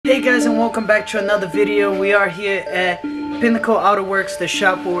and welcome back to another video. We are here at Pinnacle Auto Works, the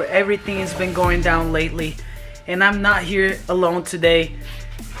shop where everything has been going down lately. And I'm not here alone today.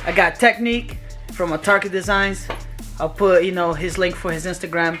 I got Technique from Autarky Designs. I'll put his link for his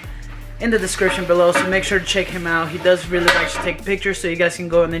Instagram in the description below, so make sure to check him out. He does really like to take pictures, so you guys can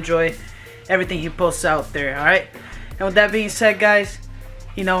go and enjoy everything he posts out there. Alright, and with that being said, guys,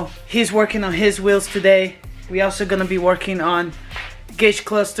 he's working on his wheels today. We also gonna be working on gauge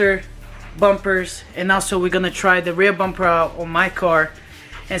cluster, bumpers, and also we're gonna try the rear bumper out on my car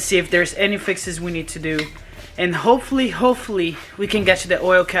and see if there's any fixes we need to do. And hopefully we can get you the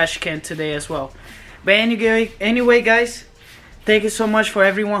oil catch can today as well. But anyway guys, thank you so much for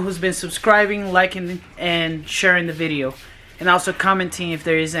everyone who's been subscribing, liking, and sharing the video, and also commenting if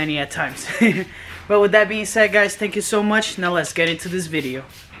there is any at times. But with that being said, guys, thank you so much. Now let's get into this video.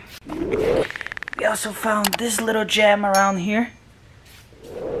 We also found this little gem around here.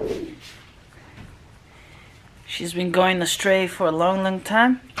 She's been going astray for a long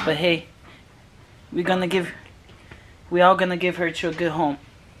time, but hey, we're all gonna give her to a good home.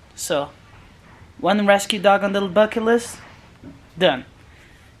 So, one rescue dog on the bucket list, done.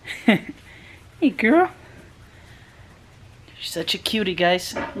 Hey girl, she's such a cutie,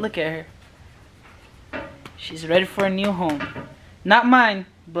 guys. Look at her. She's ready for a new home. Not mine,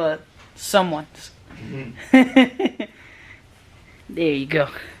 but someone's. There you go.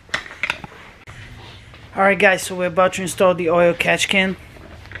 Alright guys, so we're about to install the oil catch can.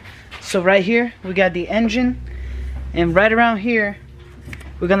 So right here we got the engine, and right around here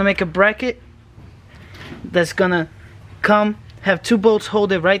we're gonna make a bracket that's gonna have two bolts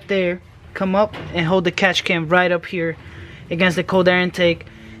hold it right there, come up and hold the catch can right up here against the cold air intake,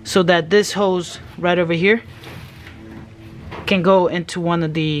 so that this hose right over here can go into one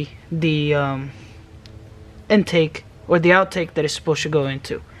of the intake or the outtake that it's supposed to go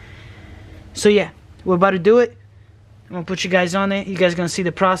into. So yeah, we're about to do it. I'm gonna put you guys on it. You guys gonna see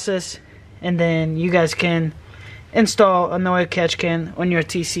the process, and then you guys can install an oil catch can on your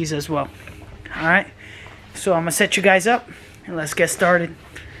TCs as well. Alright, so I'm gonna set you guys up and let's get started.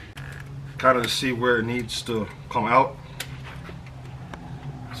 Kind of to see where it needs to come out.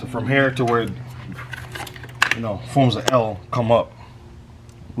 So from here to where it, forms an L, come up,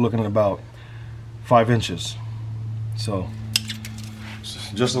 looking at about 5 inches. So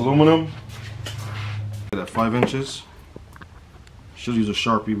just aluminum at 5 inches. Should use a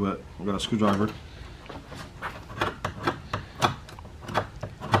Sharpie, but I got a screwdriver.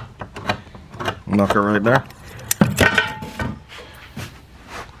 Knock it right there.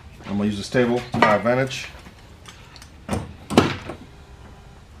 I'm gonna use this table to my advantage.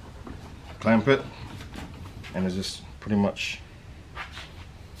 Clamp it, and it's just pretty much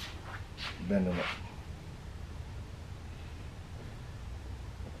bending it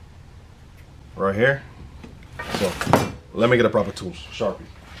right here. So let me get a proper tool, Sharpie.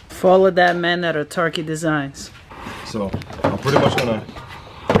 Follow that man at Autarky Designs. So I'm pretty much gonna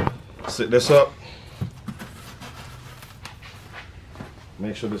sit this up.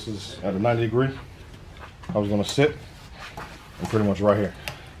 Make sure this is at a 90 degree. I was gonna sit and pretty much right here.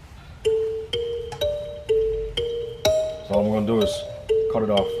 So all I'm gonna do is cut it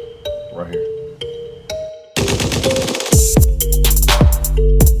off right here.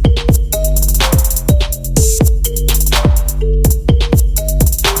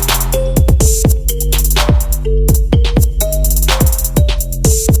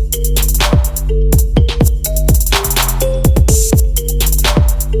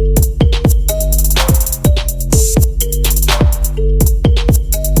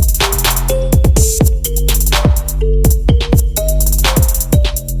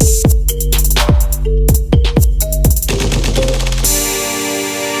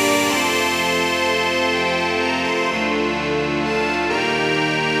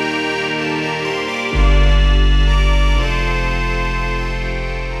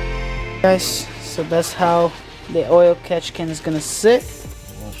 Guys, so that's how the oil catch can is gonna sit.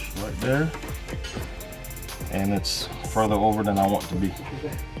 Right there, and it's further over than I want to be.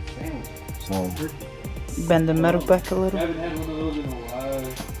 So bend the metal back a little.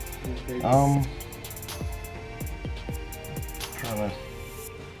 Trying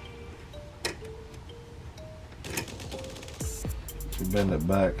to bend it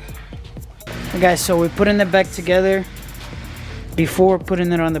back. Okay, guys, so we're putting it back together before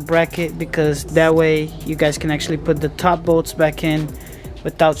putting it on the bracket, because that way you guys can actually put the top bolts back in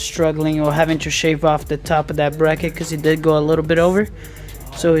without struggling or having to shave off the top of that bracket, because it did go a little bit over.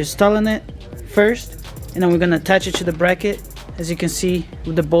 So we're installing it first, and then we're going to attach it to the bracket, as you can see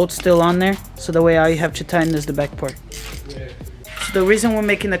with the bolts still on there, so that way all you have to tighten is the back part. The reason we're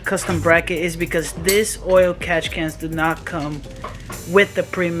making a custom bracket is because this oil catch cans do not come with the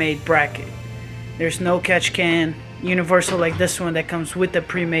pre-made bracket. There's no catch can universal like this one that comes with the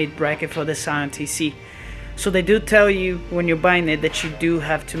pre-made bracket for the Scion TC. So they do tell you when you're buying it that you do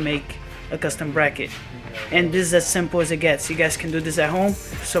have to make a custom bracket. And this is as simple as it gets. You guys can do this at home.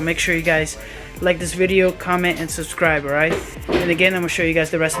 So make sure you guys like this video, comment, and subscribe, alright? And again, I'm going to show you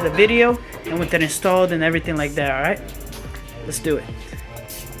guys the rest of the video and with it installed and everything like that, alright? Let's do it.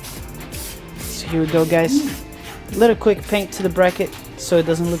 So here we go, guys. A little quick paint to the bracket so it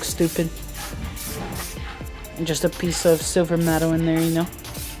doesn't look stupid. And just a piece of silver metal in there, you know,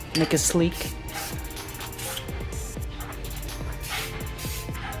 make it sleek.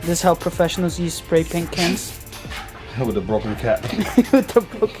 This is how professionals use spray paint cans. With the broken cap. With the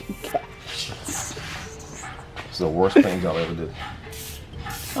broken cap. It's the worst paint job I ever did.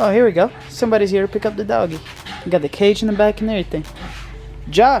 Oh, here we go. Somebody's here to pick up the doggy. You got the cage in the back and everything.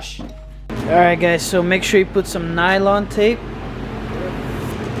 Josh! Alright guys, so make sure you put some nylon tape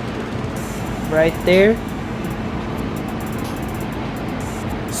right there.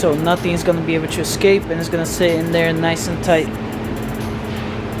 So nothing's gonna be able to escape and it's gonna sit in there nice and tight.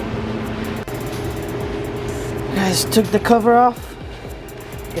 Guys, took the cover off.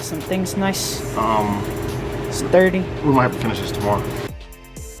 Get some things nice. Sturdy. We might have to finish this tomorrow.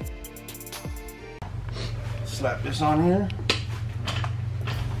 Slap this on here.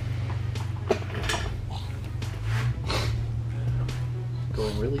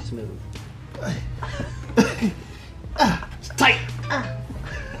 Going really smooth. It's tight.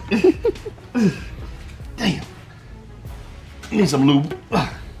 Damn. You need some lube.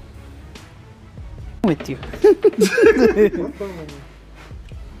 With you.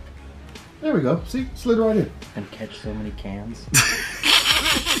 There we go. See? Slid right in. And catch so many cans.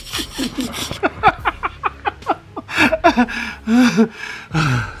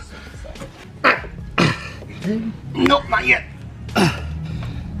 Nope, not yet.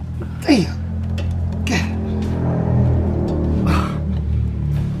 Damn.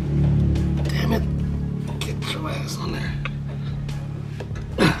 Damn it. Get your ass on there.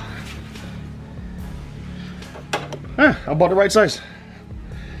 I bought the right size.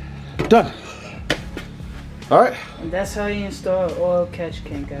 Done. Alright. And that's how you install an oil catch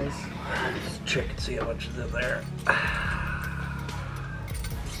can, guys. Let's check and see how much is in there.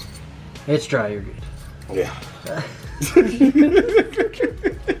 It's dry, you're good. Yeah.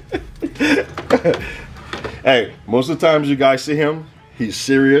 Hey, most of the times you guys see him, he's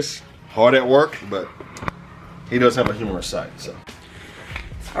serious, hard at work, but he does have a humorous side. So.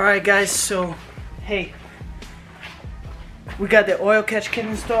 Alright guys, so hey, we got the oil catch can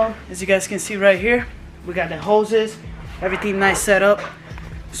installed, as you guys can see right here. We got the hoses, everything nice set up.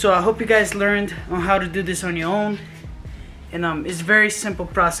 So I hope you guys learned on how to do this on your own. And it's a very simple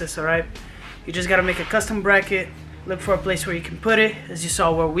process, alright? You just gotta make a custom bracket, look for a place where you can put it, as you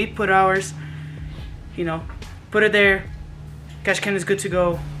saw where we put ours. You know, put it there, catch can is good to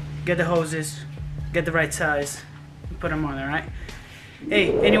go, get the hoses, get the right size, and put them on, alright?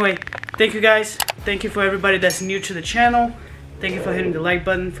 Hey, anyway, thank you guys. Thank you for everybody that's new to the channel. Thank you for hitting the like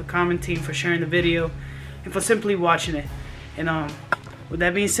button, for commenting, for sharing the video, and for simply watching it. And with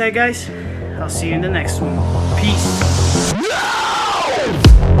that being said, guys, I'll see you in the next one. Peace.